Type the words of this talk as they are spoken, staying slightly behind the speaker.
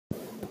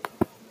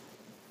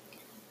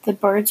The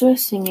birds were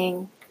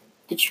singing,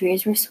 the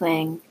trees were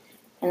swaying,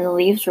 and the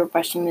leaves were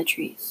brushing the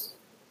trees.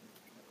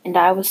 And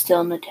I was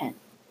still in the tent.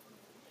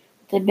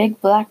 The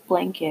big black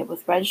blanket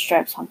with red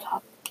stripes on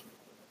top,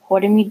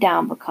 holding me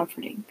down but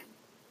comforting.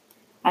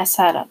 I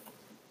sat up.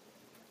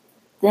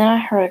 Then I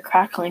heard a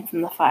crackling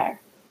from the fire.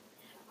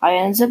 I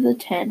unzipped the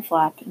tent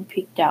flap and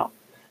peeked out.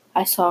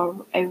 I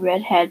saw a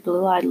red-haired,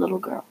 blue-eyed little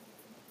girl.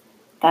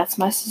 That's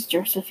my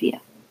sister Sophia.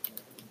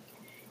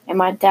 And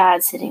my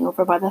dad sitting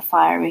over by the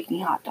fire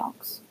making hot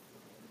dogs.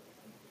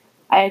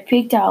 I had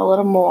peeked out a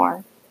little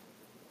more,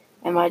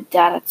 and my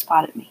dad had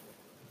spotted me,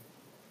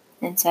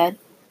 and said,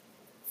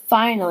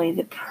 "Finally,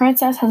 the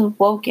princess has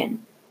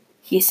woken,"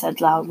 he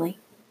said loudly.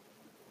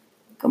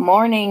 "Good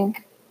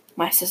morning,"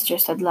 my sister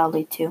said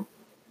loudly too.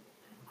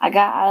 I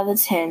got out of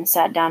the tent and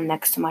sat down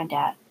next to my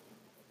dad.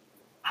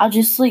 "How'd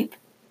you sleep?"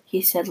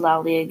 he said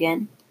loudly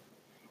again.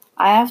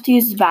 "I have to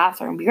use the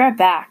bathroom. Be right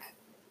back,"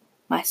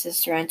 my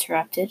sister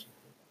interrupted.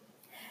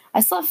 "I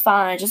slept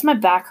fine, just my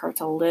back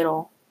hurts a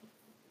little,"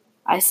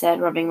 I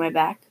said, rubbing my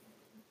back.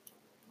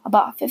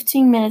 About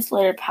 15 minutes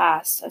later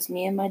passed as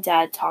me and my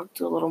dad talked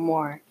a little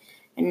more,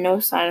 and no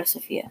sign of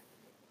Sophia.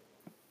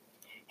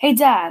 "Hey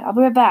Dad, I'll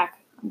be right back.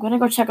 I'm going to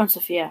go check on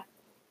Sophia,"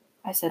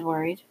 I said,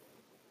 worried.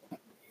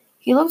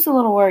 He looked a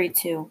little worried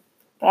too,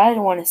 but I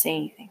didn't want to say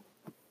anything.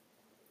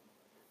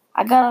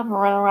 I got up and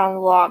ran around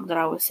the log that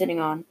I was sitting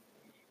on,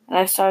 and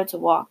I started to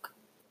walk.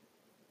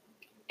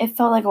 It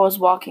felt like I was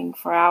walking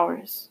for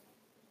hours.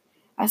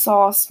 I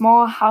saw a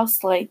small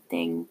house-like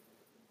thing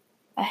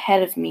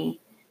ahead of me,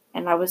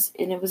 and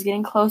it was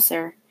getting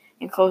closer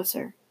and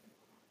closer.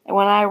 And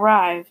when I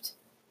arrived,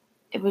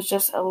 it was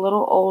just a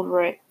little old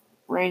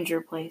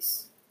ranger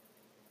place.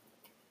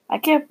 I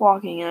kept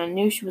walking, and I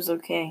knew she was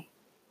okay.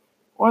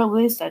 Or at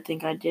least I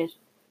think I did.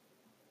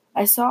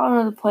 I saw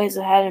another place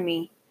ahead of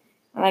me,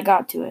 and I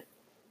got to it.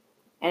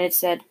 And it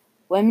said,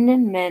 "Women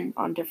and men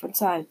on different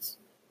sides."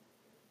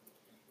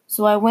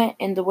 So I went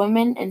in the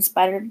women and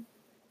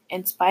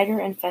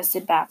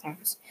spider-infested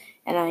bathrooms,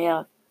 and I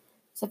yelled,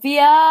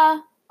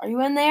 "Sophia, are you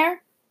in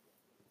there?"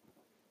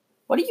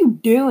 "What are you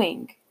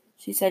doing?"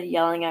 she said,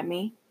 yelling at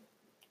me.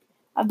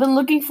 "I've been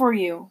looking for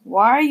you.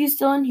 Why are you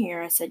still in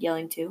here?" I said,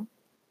 yelling too.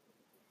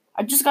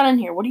 "I just got in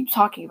here. What are you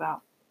talking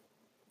about?"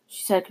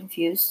 she said,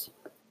 confused.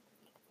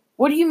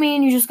 "What do you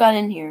mean you just got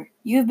in here?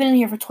 You've been in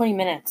here for 20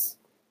 minutes.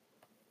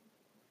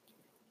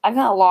 I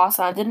got lost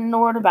and I didn't know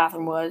where the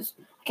bathroom was.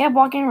 I kept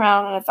walking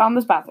around and I found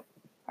this bathroom.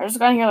 I just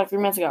got in here like 3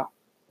 minutes ago.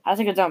 I had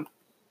to take a dump.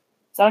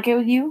 Is that okay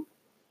with you?"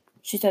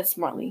 she said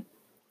smartly.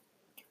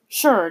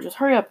 "Sure, just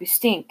hurry up, you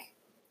stink."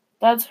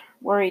 Dad's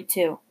worried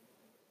too,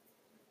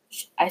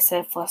 I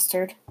said,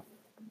 flustered.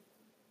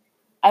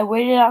 I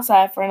waited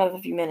outside for another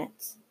few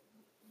minutes.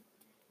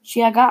 She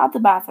had got out the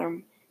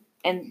bathroom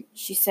and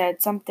she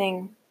had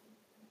something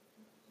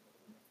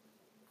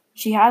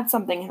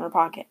in her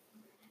pocket.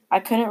 I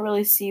couldn't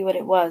really see what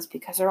it was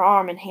because her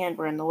arm and hand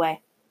were in the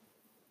way.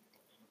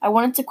 I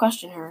wanted to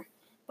question her,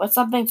 but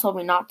something told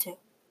me not to.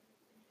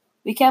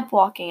 We kept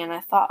walking and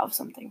I thought of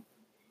something.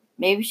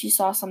 Maybe she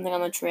saw something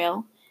on the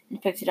trail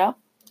and picked it up,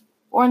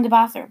 or in the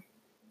bathroom.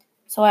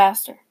 So I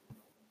asked her,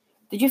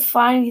 "Did you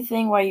find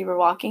anything while you were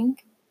walking?"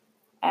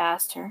 I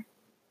asked her.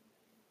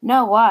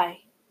 "No,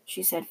 why?"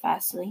 she said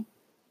fastly.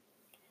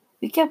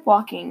 We kept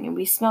walking and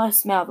we smelled a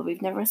smell that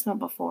we've never smelled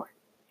before.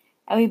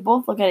 And we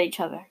both looked at each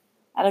other,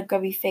 at a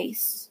grubby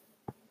face.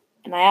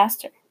 And I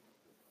asked her,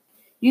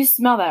 "You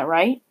smell that,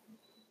 right?"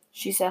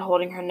 she said,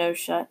 holding her nose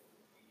shut.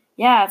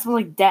 "Yeah, it smells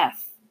like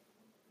death,"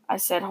 I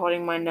said,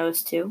 holding my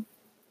nose too.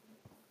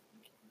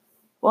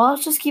 "Well,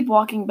 let's just keep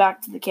walking back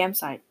to the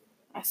campsite,"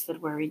 I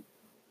said, worried.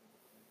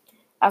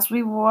 As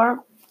we're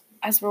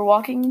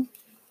walking,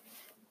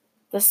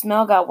 the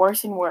smell got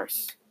worse and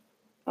worse,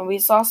 and we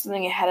saw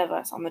something ahead of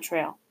us on the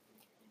trail,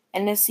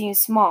 and it seemed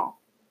small,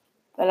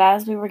 but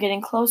as we were getting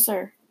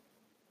closer,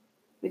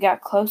 we got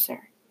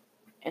closer,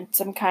 and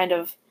some kind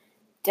of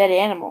dead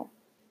animal.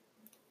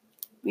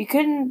 We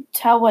couldn't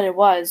tell what it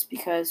was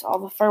because all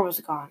the fur was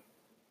gone,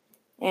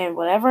 and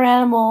whatever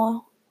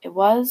animal it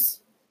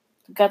was,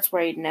 the guts were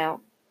eaten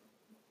out.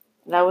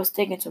 And I was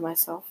thinking to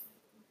myself,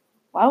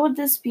 why would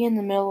this be in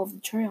the middle of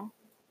the trail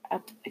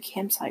at a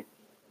campsite?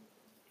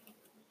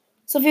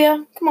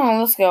 "Sophia, come on,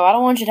 let's go. I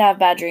don't want you to have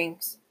bad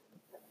dreams,"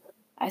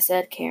 I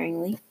said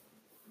caringly.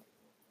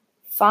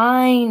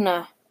 "Fine,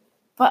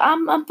 but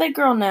I'm a big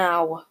girl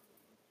now,"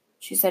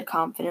 she said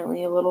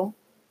confidently a little.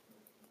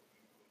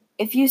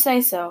 "If you say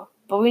so,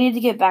 but we need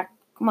to get back.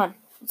 Come on,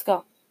 let's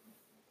go,"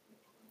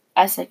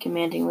 I said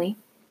commandingly.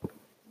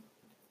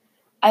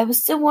 I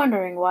was still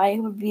wondering why it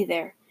would be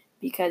there,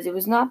 because it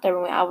was not there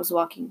when I was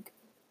walking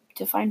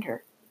to find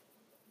her.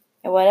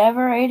 And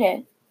whatever ate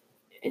it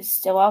is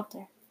still out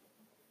there.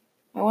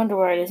 I wonder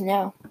where it is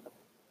now.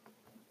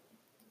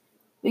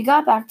 We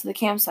got back to the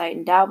campsite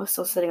and Dad was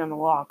still sitting on the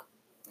log.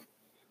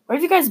 "Where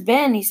have you guys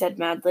been?" he said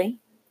madly.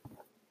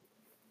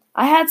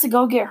 "I had to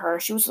go get her.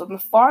 She was in the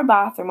far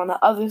bathroom on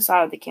the other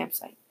side of the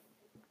campsite,"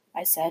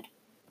 I said.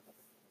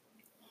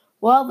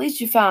 "Well, at least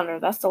you found her.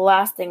 That's the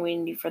last thing we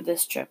need for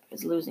this trip,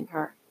 is losing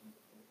her."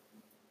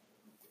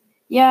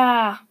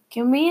 Yeah,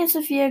 can me and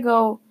Sophia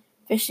go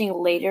fishing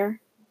later?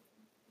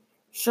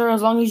 Sure,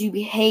 as long as you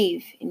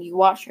behave and you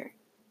watch her,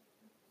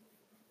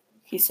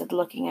 he said,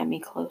 looking at me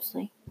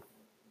closely.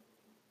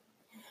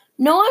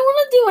 No, I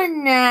want to do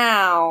it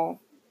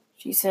now,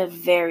 she said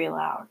very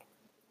loud.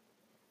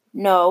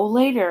 No,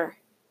 later,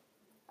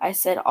 I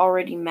said,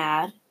 already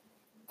mad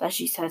that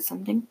she said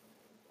something.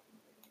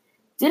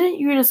 Didn't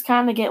you just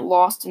kind of get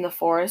lost in the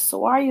forest, so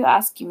why are you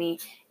asking me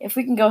if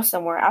we can go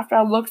somewhere after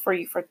I looked for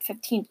you for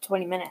 15 to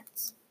 20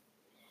 minutes?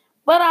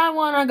 But I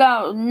want to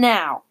go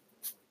now,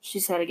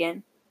 she said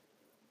again.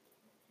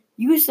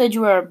 You said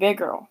you were a big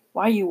girl.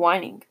 Why are you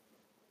whining?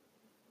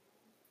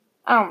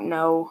 I don't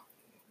know.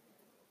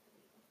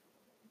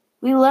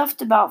 We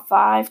left about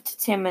 5 to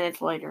 10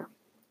 minutes later.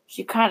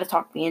 She kind of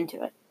talked me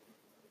into it.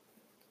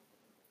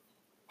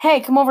 Hey,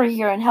 come over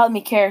here and help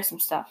me carry some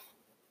stuff,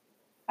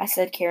 I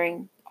said,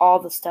 carrying all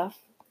the stuff.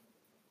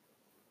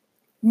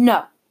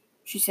 No,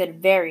 she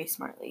said very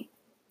smartly.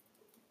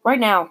 Right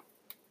now,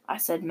 I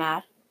said,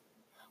 mad.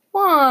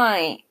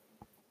 Why?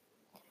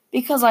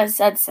 Because I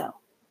said so.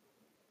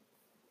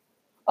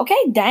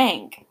 Okay,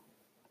 dang.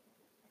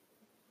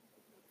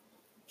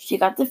 She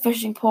got the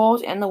fishing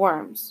poles and the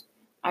worms.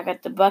 I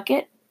got the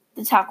bucket,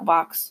 the tackle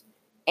box,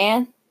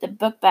 and the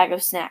book bag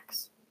of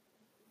snacks.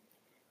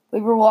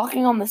 We were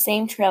walking on the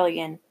same trail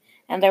again,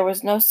 and there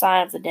was no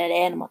sign of the dead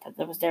animal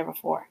that was there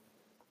before.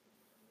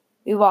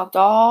 We walked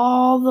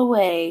all the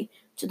way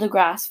to the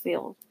grass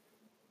field,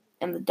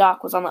 and the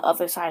dock was on the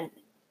other side of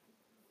it.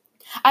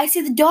 I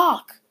see the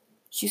dock,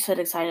 she said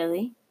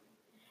excitedly.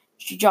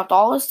 She dropped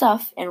all her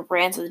stuff and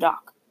ran to the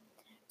dock.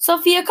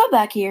 Sophia, come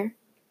back here.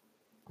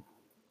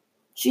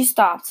 She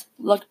stopped,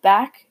 looked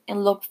back,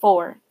 and looked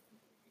forward,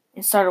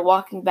 and started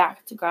walking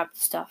back to grab the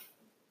stuff.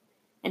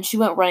 And she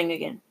went running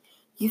again.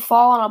 You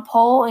fall on a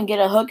pole and get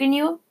a hook in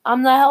you?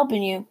 I'm not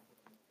helping you,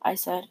 I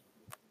said.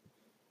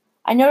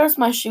 I noticed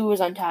my shoe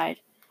was untied.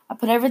 I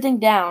put everything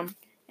down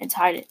and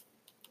tied it,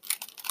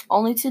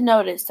 only to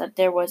notice that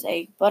there was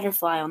a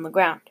butterfly on the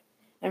ground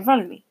in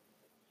front of me.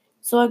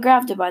 So I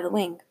grabbed it by the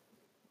wing,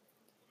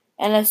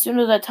 and as soon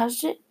as I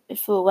touched it, it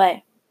flew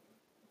away.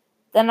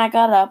 Then I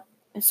got up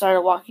and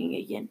started walking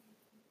again.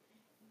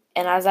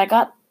 And as I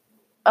got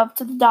up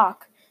to the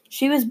dock,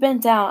 she was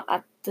bent down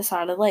at the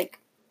side of the lake.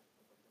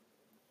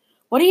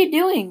 What are you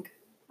doing?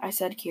 I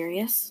said,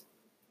 curious.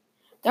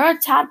 There are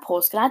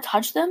tadpoles. Can I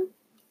touch them?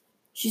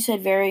 She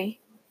said, very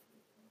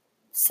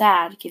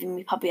sad, giving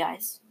me puppy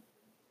eyes.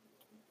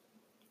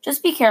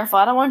 Just be careful.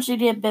 I don't want you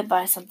to get bit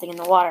by something in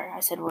the water,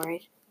 I said,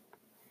 worried.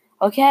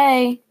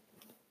 Okay.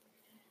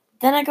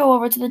 Then I go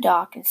over to the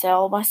dock and set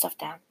all my stuff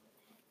down,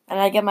 and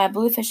I get my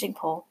blue fishing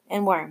pole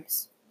and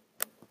worms.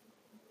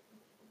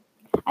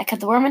 I cut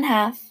the worm in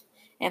half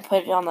and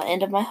put it on the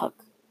end of my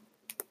hook.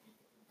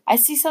 I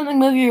see something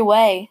move your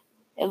way.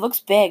 It looks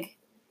big,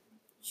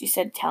 she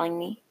said, telling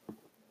me.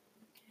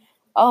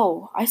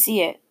 Oh, I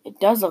see it. It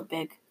does look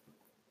big.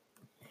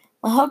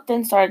 My hook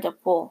then started to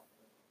pull,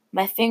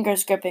 my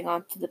fingers gripping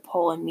onto the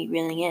pole and me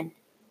reeling in.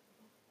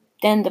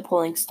 Then the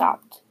pulling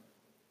stopped,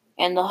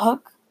 and the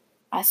hook,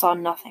 I saw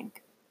nothing.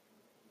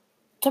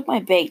 Took my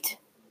bait.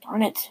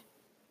 Darn it,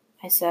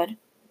 I said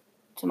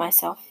to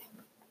myself.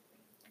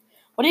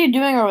 What are you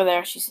doing over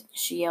there?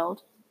 She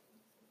yelled.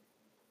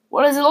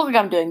 What does it look like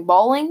I'm doing?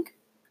 Bowling?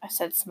 I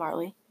said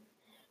smartly.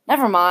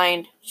 Never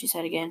mind, she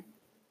said again.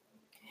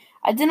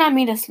 I did not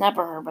mean to snap at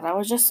her, but I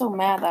was just so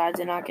mad that I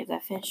did not get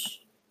that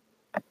fish.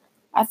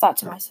 I thought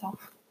to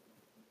myself,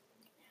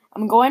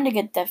 I'm going to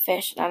get that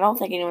fish, and I don't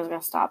think anyone's going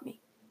to stop me,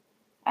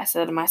 I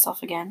said to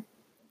myself again.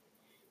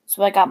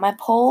 So I got my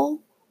pole,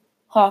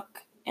 hook,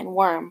 and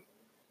worm,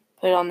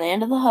 put it on the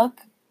end of the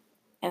hook,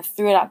 and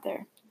threw it out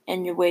there,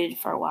 and waited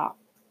for a while.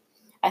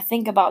 I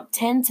think about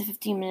 10 to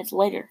 15 minutes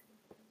later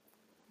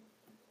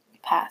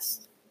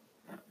passed.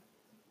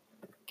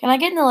 Can I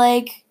get in the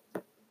lake?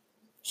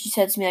 She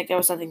said to me like there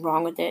was something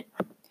wrong with it.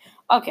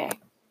 Okay,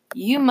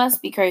 you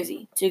must be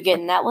crazy to get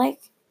in that lake.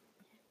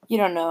 You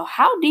don't know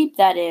how deep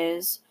that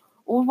is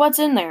or what's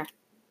in there.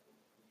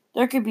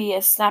 There could be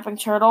a snapping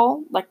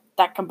turtle like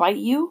that can bite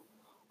you,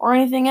 or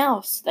anything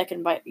else that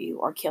can bite you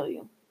or kill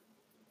you,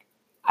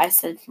 I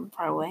said from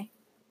far away.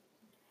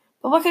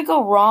 But what could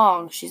go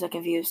wrong? She said,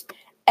 confused.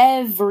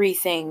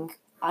 Everything,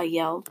 I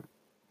yelled.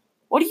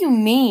 What do you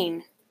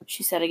mean?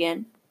 She said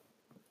again.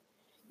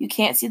 You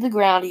can't see the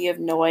ground and you have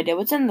no idea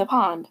what's in the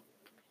pond.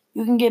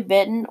 You can get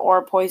bitten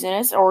or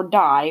poisonous or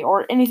die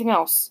or anything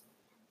else.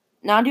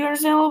 Now do you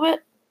understand a little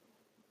bit?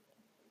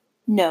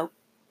 No,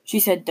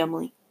 she said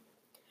dumbly.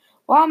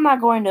 Well, I'm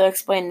not going to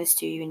explain this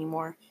to you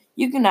anymore.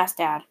 You can ask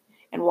Dad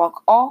and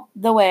walk all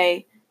the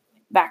way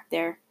back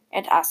there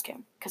and ask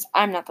him, because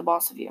I'm not the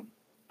boss of you,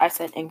 I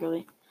said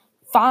angrily.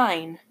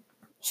 Fine,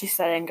 she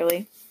said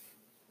angrily.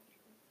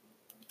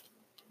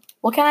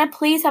 Well, can I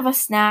please have a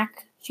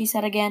snack? She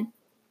said again.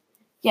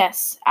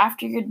 Yes,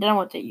 after you're done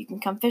with it, you can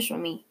come fish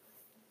with me,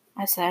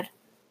 I said.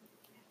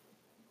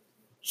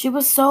 She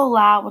was so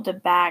loud with the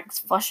bags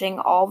flushing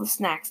all the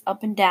snacks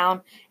up and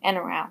down and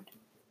around.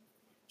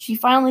 She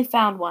finally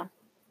found one.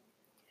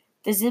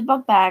 the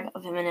Ziploc bag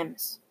of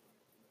M&Ms.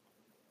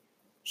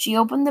 She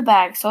opened the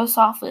bag so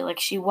softly like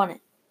she won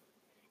it,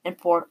 and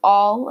poured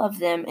all of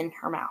them in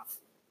her mouth.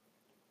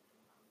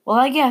 Well,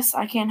 I guess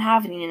I can't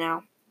have any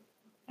now,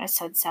 I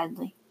said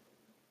sadly.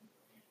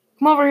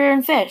 Come over here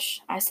and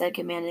fish, I said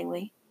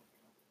commandingly.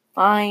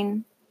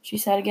 Fine, she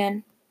said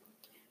again.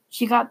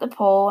 She got the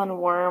pole and a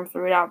worm,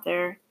 threw it out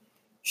there.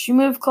 She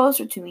moved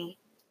closer to me.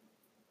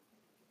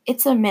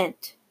 It's a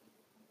mint.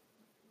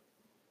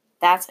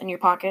 That's in your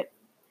pocket?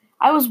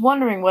 I was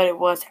wondering what it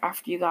was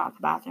after you got out of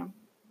the bathroom,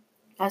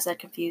 I said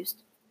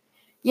confused.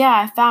 Yeah,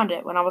 I found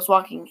it when I was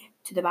walking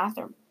to the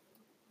bathroom,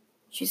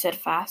 she said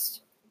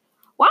fast.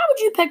 Why would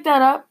you pick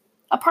that up?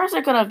 A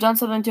person could have done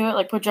something to it,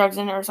 like put drugs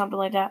in it or something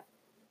like that,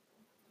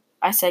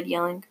 I said,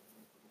 yelling.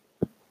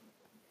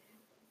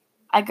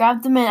 I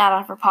grabbed the mint out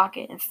of her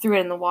pocket and threw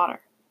it in the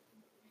water.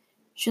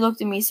 She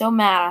looked at me so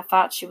mad I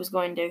thought she was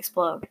going to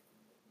explode.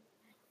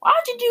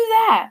 Why'd you do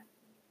that?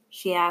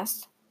 She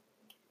asked.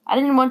 I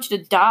didn't want you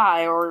to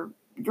die, or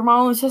you're my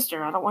only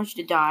sister. I don't want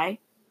you to die.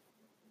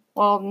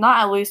 Well, not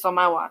at least on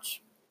my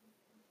watch.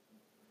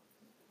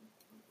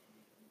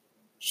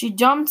 She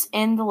jumped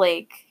in the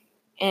lake,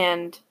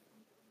 and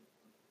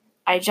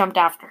I jumped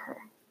after her.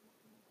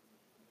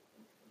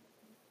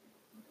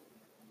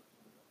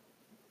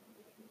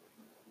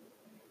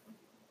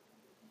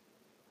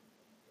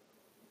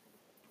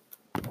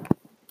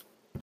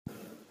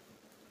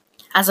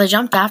 As I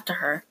jumped after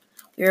her,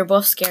 we were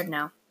both scared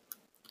now.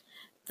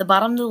 The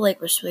bottom of the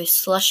lake was really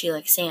slushy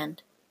like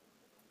sand.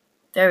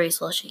 Very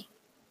slushy.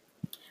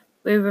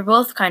 We were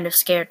both kind of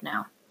scared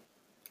now.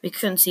 We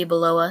couldn't see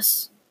below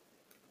us.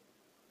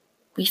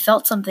 We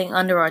felt something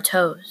under our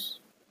toes.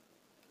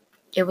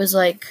 It was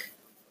like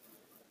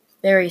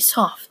very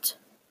soft,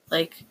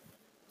 like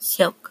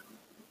silk.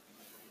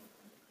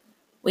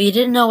 We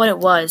didn't know what it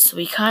was, so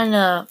we kind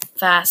of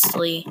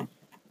fastly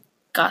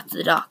got to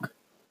the dock.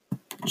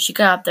 She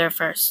got up there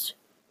first.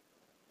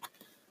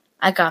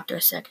 I got up there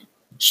second.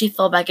 She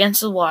fell back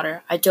into the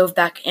water. I dove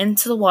back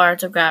into the water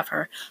to grab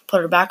her,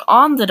 put her back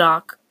on the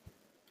dock,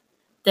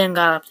 then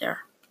got up there.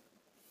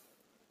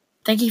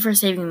 Thank you for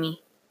saving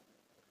me.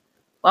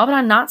 Why would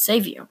I not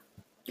save you?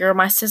 You're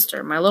my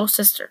sister, my little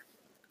sister.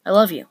 I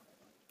love you.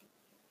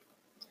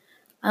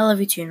 I love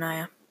you too,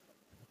 Naya.